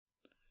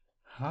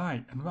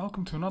Hi, and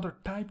welcome to another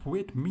Type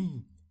with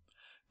me.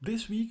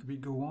 This week we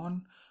go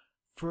on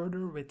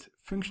further with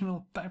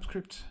functional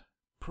TypeScript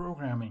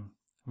programming.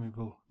 We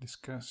will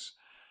discuss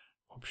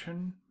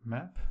option,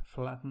 map,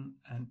 flatten,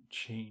 and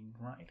chain,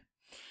 right?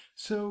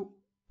 So,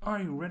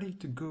 are you ready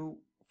to go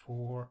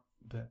for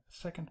the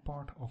second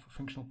part of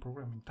functional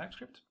programming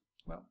TypeScript?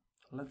 Well,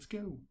 let's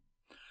go.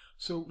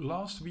 So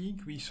last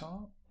week we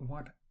saw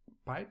what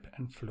pipe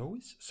and flow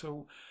is.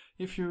 So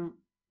if you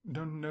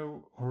don't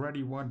know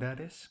already what that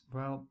is,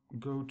 well,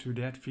 go to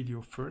that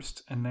video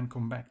first and then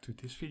come back to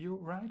this video,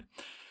 right?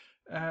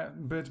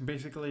 But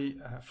basically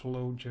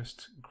flow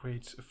just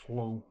creates a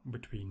flow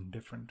between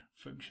different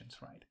functions,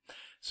 right?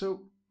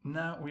 So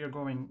now we are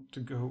going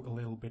to go a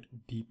little bit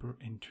deeper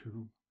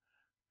into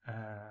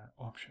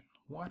option.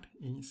 What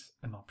is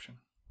an option?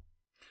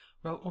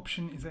 Well,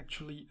 option is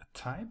actually a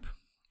type,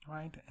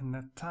 right? And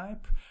that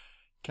type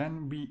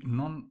can be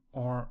none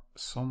or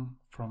some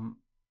from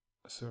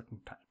a certain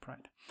type,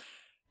 right?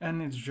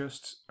 And it's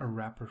just a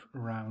wrapper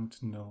around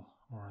null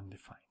or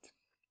undefined.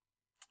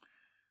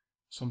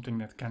 Something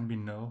that can be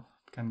null,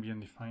 can be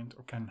undefined,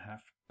 or can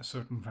have a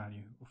certain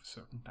value of a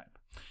certain type.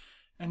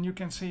 And you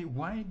can say,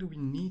 why do we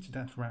need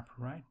that wrapper,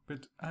 right?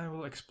 But I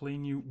will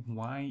explain you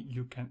why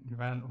you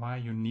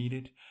need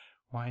it,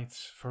 why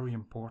it's very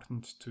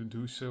important to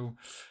do so,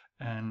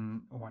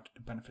 and what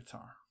the benefits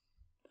are.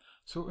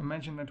 So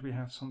imagine that we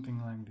have something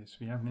like this.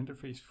 We have an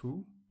interface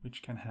foo,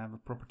 which can have a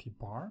property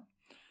bar,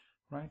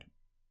 right?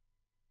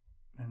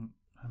 And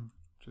I'm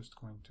just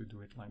going to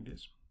do it like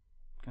this.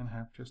 Can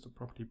have just a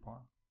property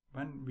bar.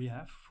 When we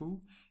have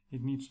foo,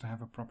 it needs to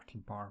have a property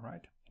bar,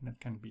 right? And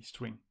that can be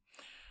string.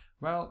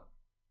 Well,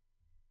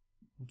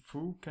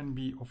 foo can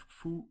be of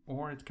foo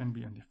or it can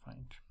be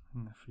undefined.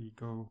 And if we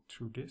go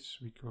through this,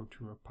 we go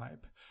to a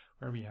pipe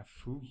where we have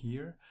foo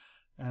here.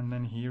 And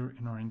then here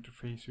in our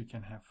interface, we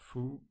can have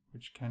foo,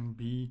 which can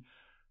be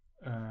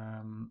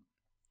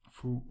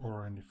foo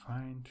or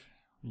undefined.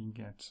 We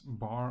get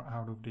bar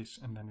out of this,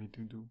 and then we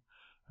do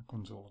a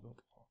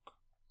console.log.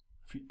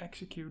 If we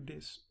execute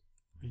this,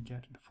 we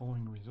get the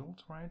following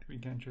result, right? We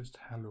get just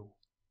hello,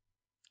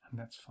 and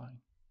that's fine.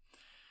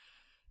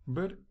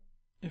 But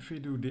if we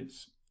do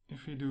this,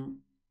 if we do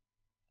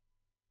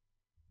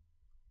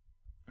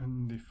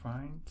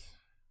undefined,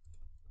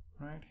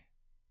 right?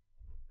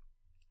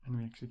 And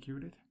we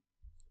execute it.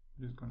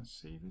 We're just going to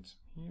save it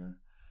here.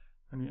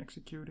 When we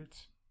execute it,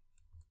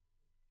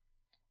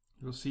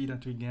 you'll see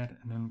that we get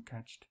an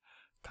uncatched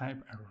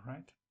type error,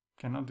 right?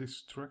 Cannot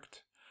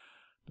destruct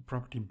the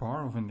property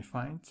bar of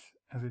undefined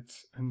as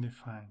it's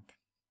undefined.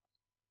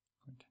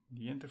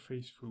 The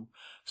interface foo.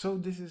 So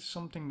this is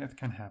something that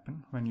can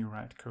happen when you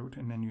write code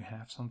and then you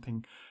have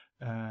something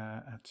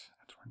at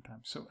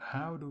runtime. So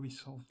how do we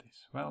solve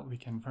this? Well, we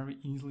can very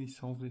easily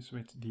solve this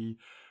with the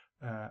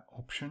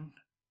option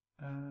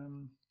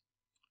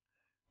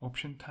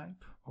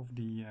type of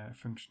the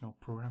functional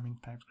programming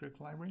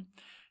TypeScript library,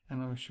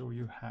 and I'll show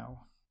you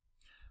how.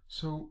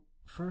 So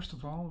first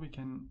of all, we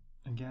can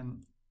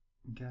again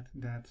get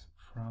that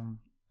from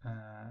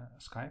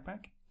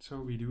Skypack. So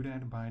we do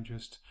that by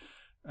just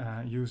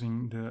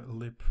using the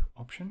lib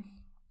option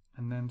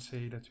and then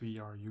say that we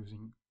are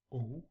using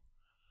O.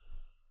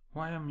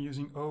 Why I'm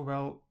using O?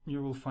 Well,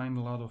 you will find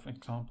a lot of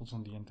examples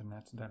on the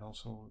internet that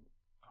also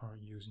are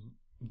using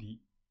the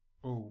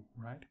O,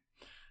 right?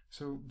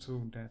 So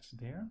that's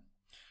there.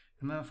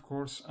 And then of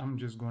course I'm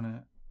just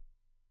gonna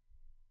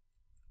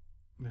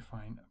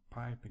define a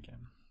pipe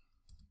again.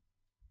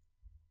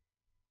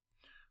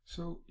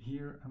 So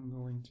here I'm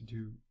going to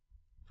do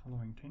the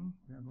following thing.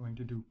 We are going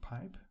to do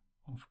pipe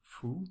of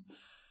foo,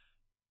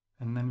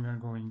 and then we are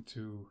going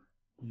to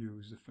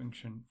use the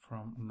function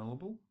from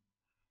nullable.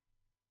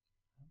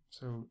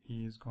 So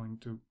he is going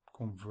to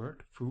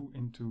convert foo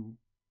into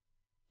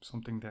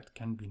something that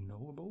can be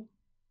nullable.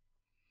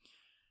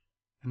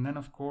 And then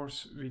of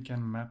course we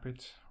can map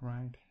it,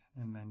 right?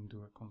 And then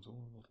do a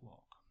console.log.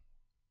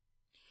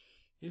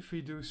 If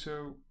we do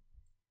so,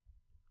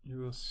 you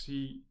will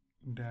see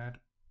that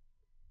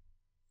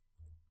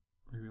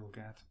we will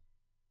get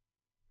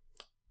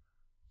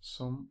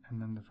some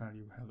and then the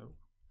value hello.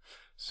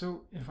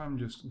 So if I'm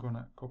just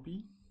gonna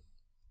copy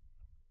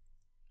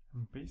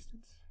and paste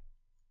it,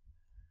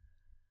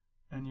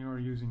 and you're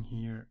using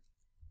here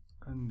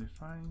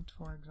undefined,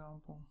 for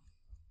example,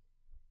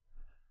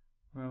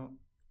 well,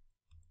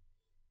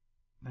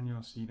 then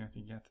you'll see that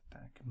you get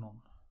tag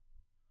none.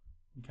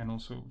 You can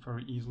also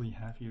very easily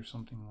have here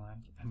something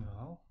like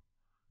null,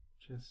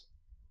 which is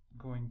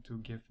going to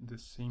give the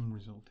same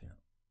result here.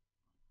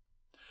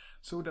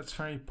 So that's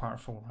very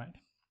powerful, right?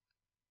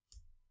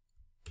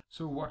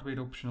 So what with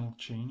optional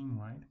chaining,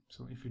 right?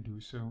 So if you do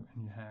so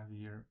and you have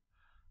here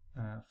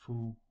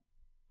foo,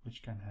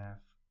 which can have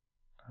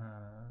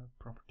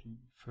property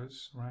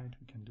fuzz, right?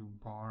 We can do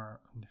bar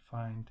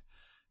undefined,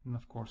 and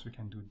of course we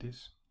can do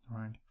this,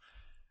 right?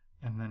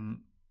 And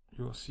then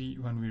you'll see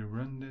when we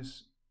run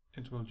this,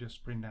 it will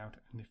just print out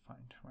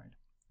undefined, right?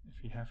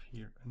 If we have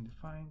here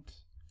undefined,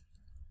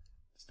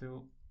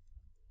 still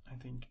I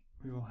think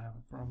we will have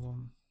a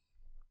problem.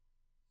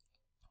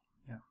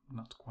 yeah,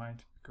 not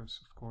quite, because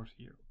of course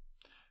here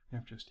we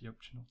have just the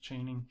optional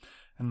chaining,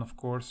 and of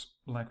course,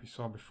 like we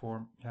saw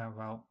before, yeah,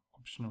 well,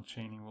 optional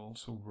chaining will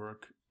also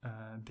work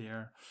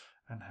there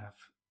and have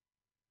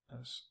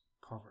us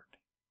covered.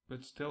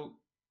 But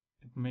still,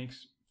 it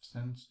makes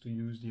sense to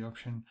use the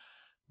option,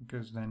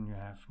 because then you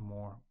have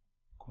more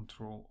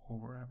control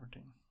over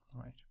everything,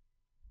 right?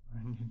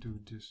 When you do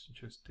this,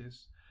 just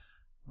this,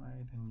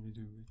 right, and you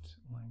do it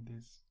like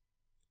this,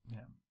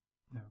 yeah,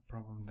 you have a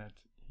problem that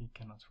he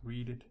cannot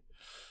read it.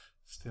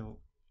 Still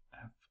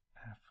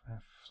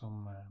have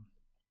some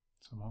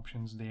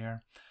options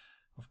there.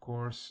 Of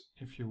course,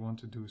 if you want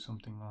to do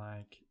something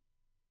like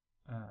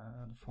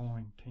the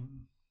following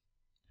thing,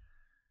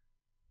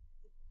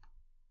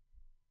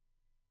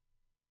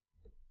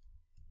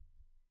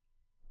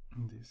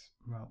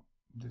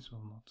 this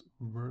will not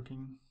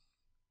working.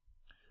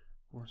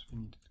 Of course, we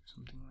need to do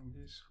something like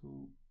this.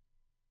 Foo.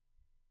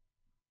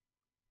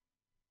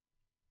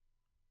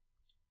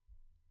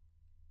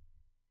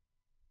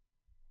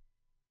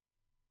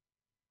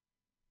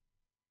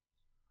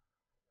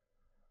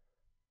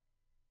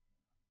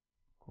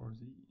 Of course,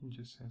 it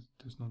just says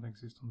does not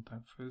exist on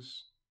type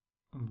fuzz,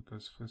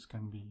 because fuzz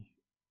can be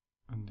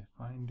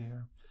undefined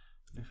there.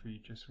 But if we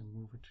just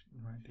remove it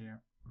right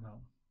there,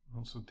 well,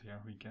 also there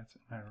we get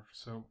an error.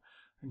 So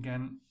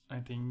again,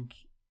 I think,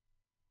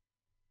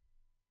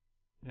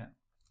 yeah,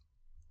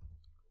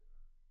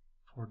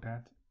 for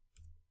that,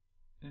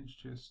 it's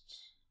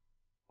just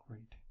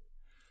great.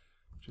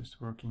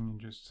 Just working,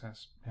 it just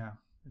says, yeah,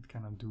 it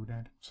cannot do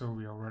that. So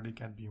we already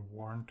get being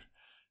warned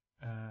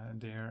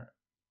there.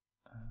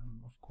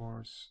 Of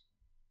course,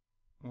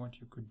 what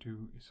you could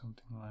do is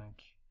something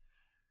like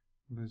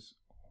this,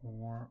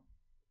 or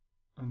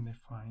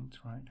undefined,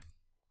 right?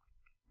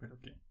 But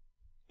okay,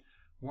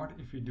 what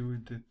if we do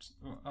that?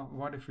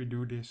 What if we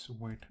do this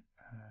with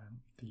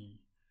the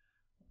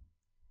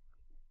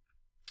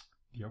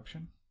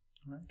option,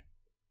 right?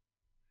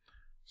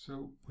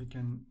 So we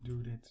can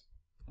do it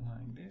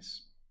like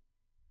this.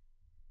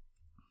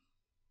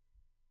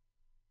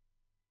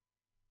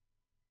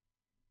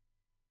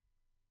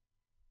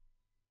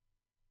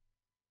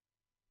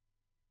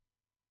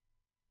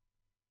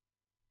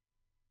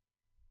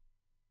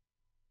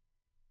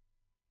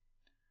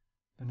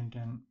 Then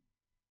again,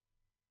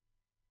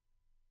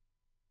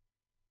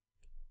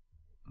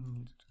 we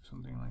need to do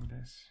something like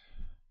this,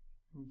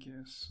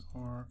 guess,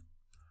 or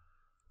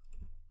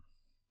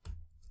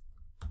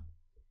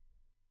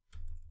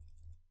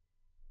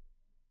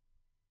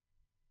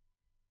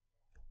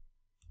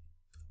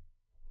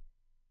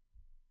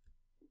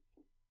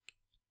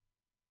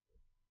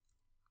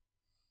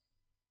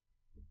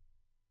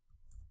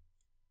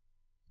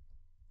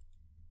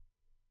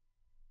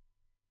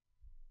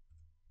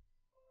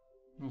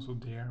also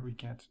there we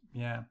get,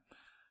 yeah,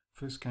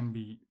 first can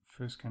be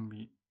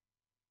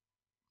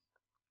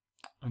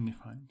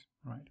undefined,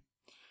 right?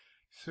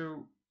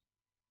 So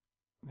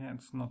yeah,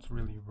 it's not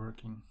really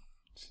working.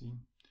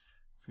 See,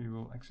 if we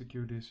will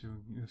execute this,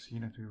 you'll see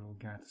that we will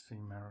get the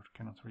same error,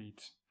 cannot read.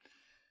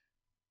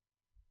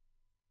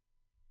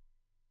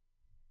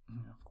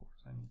 Yeah, of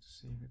course, I need to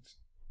save it,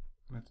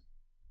 but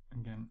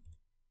again,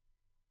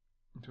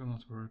 it will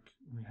not work.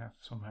 We have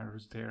some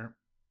errors there,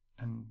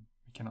 and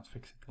we cannot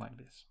fix it like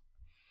this.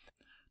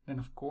 Then,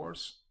 of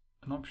course,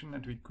 an option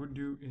that we could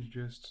do is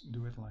just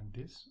do it like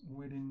this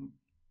within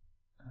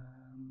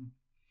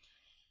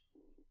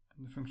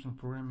the functional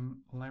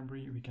programming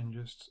library. We can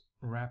just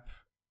wrap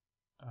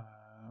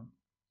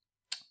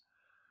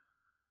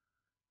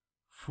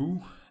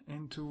foo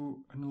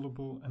into a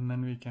nullable, and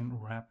then we can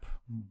wrap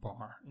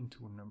bar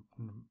into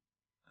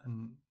a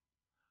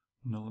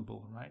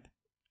nullable, right?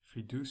 If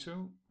we do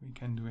so, we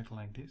can do it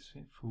like this,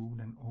 foo,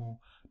 then o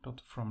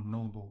dot from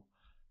nullable.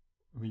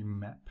 We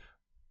map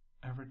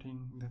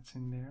everything that's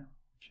in there,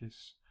 which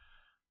is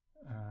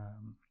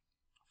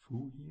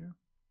foo here.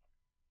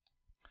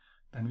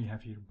 Then we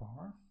have here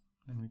bar,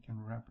 and we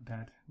can wrap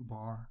that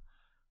bar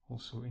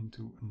also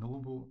into a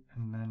nullable,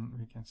 and then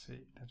we can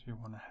say that we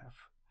want to have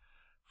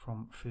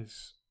from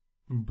fizz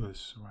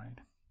bus, right?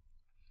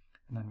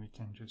 And then we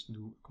can just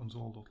do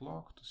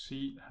console.log to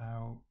see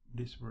how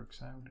this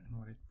works out and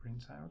what it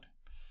prints out.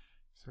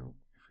 So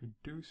if we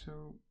do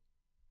so,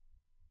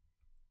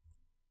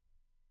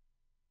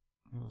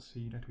 we will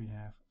see that we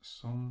have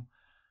some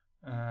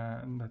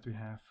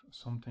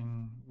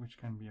something which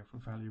can be of a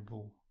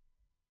valuable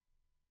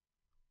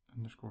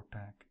underscore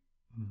tag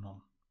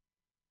none,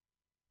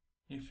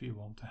 if we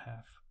want to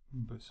have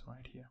bus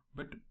right here.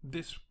 But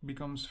this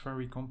becomes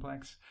very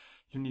complex.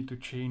 You need to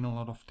chain a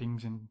lot of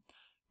things in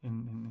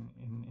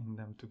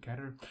them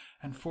together,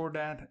 and for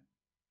that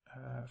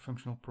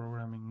functional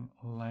programming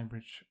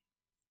language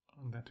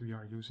that we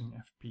are using,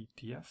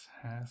 FPTS,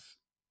 has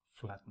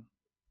flatten.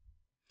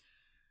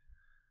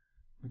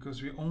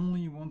 Because we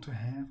only want to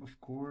have, of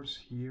course,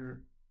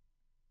 here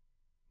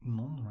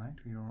none, right?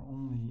 We are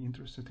only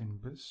interested in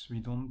bus.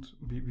 We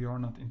are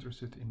not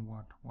interested in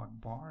what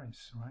bar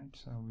is, right?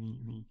 So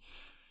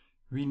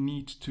we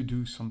need to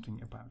do something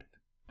about it.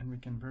 And we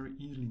can very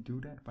easily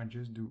do that by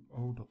just do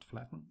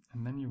o.flatten,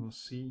 and then you will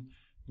see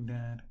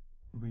that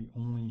we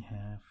only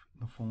have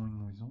the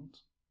following result,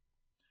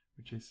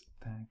 which is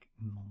tag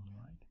null,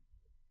 right?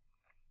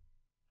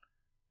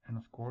 And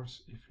of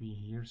course, if we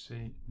here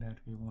say that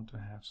we want to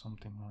have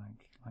something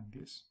like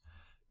this,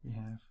 we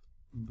have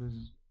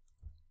buzz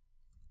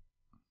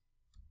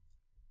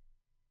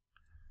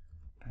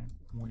type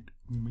with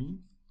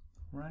me,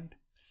 right?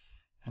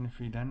 And if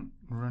we then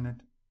run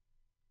it,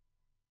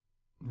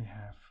 we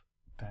have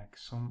tag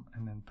sum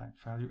and then type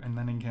value, and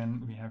then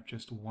again we have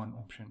just one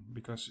option,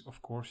 because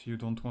of course you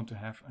don't want to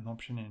have an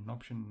option and an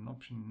option and an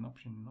option and an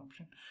option and an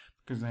option,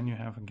 because then you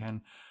have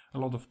again a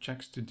lot of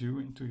checks to do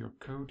into your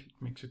code. It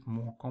makes it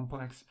more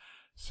complex.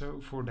 So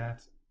for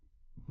that,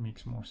 it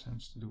makes more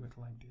sense to do it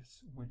like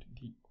this with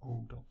the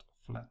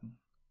o.flatten.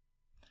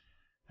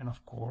 And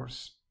of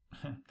course,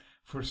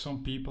 for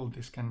some people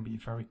this can be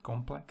very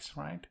complex,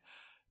 right?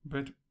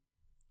 But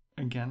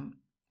again,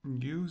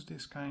 use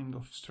this kind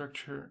of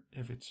structure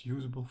if it's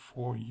usable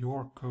for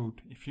your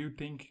code. If you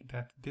think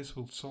that this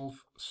will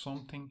solve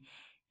something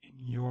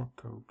in your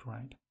code,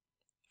 right?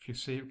 If you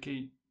say,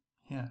 okay,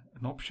 yeah,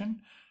 an option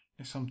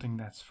is something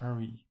that's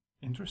very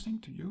interesting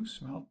to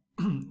use, well,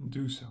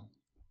 do so.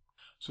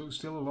 So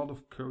still a lot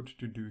of code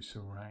to do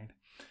so, right?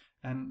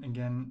 And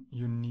again,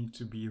 you need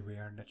to be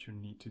aware that you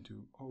need to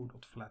do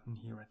o.flatten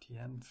here at the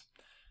end.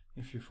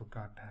 If you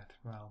forgot that,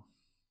 well,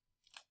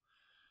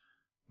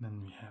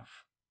 then we have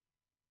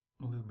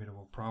a little bit of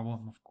a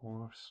problem, of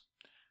course.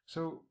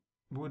 So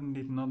wouldn't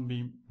it not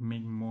be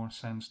making more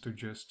sense to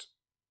just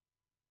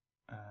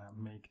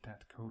make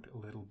that code a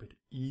little bit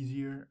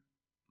easier?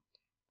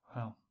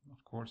 Well,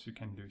 of course you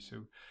can do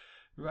so.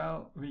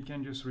 Well, we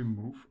can just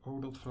remove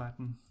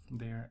o.flatten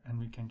there, and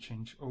we can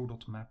change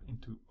o.map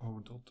into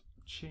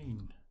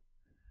o.chain.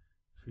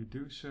 If we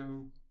do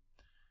so,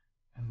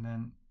 and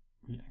then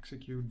we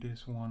execute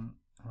this one,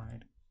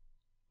 right,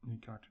 we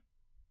got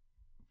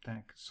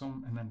tag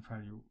sum and then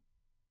value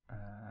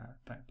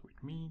type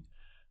with me.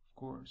 Of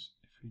course,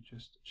 if we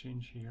just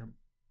change here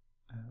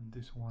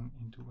this one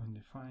into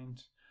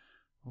undefined,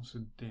 also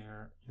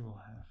there you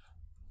will have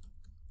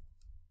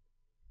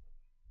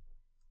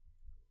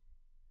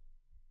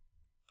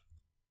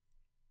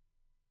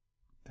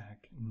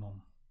tag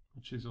none,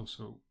 which is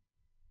also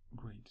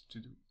great to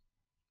do.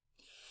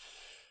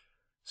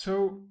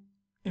 So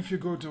if you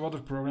go to other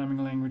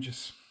programming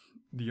languages,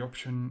 the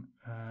option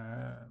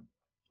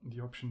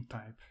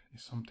type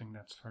is something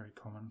that's very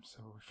common.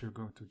 So if you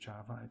go to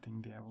Java, I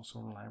think they have also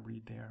a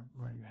library there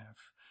where you have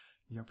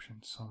the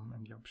option sum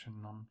and the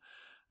option none.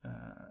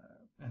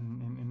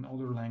 And in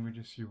other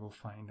languages you will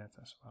find that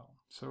as well.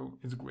 So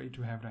it's great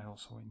to have that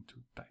also into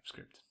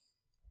Typescript.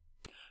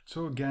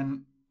 So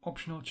again,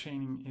 optional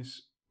chaining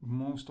is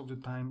most of the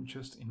time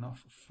just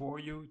enough for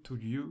you to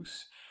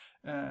use.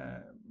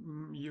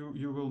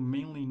 You will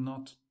mainly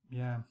not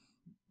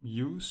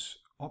use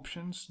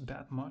options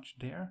that much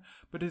there,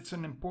 but it's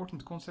an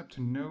important concept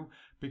to know,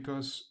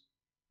 because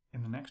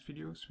in the next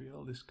videos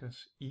we'll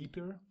discuss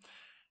either,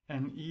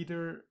 and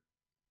either,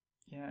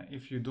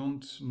 if you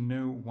don't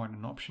know what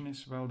an option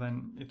is, well,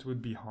 then it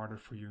would be harder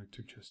for you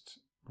to just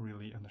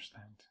really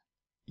understand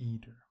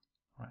either,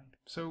 right?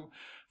 So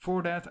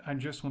for that, I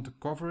just want to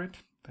cover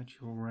it, that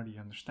you already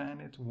understand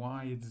it,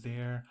 why it's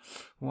there,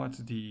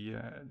 what the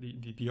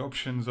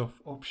options of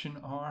option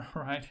are,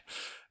 right?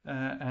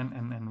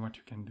 And what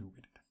you can do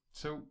with it.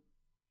 So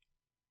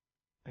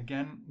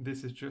again,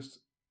 this is just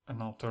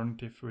an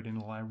alternative within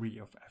the library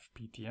of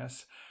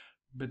FPTS,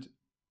 but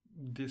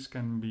this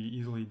can be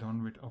easily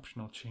done with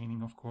optional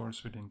chaining, of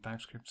course, within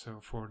TypeScript. So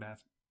for that,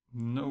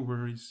 no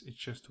worries. It's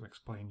just to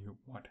explain you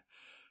what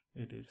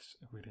it is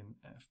within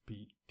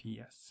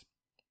FPTS.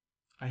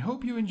 I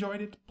hope you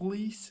enjoyed it.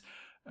 Please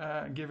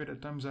give it a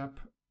thumbs up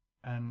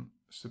and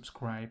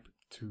subscribe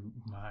to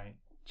my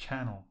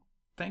channel.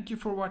 Thank you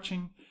for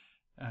watching,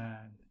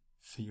 and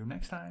see you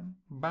next time.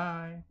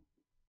 Bye.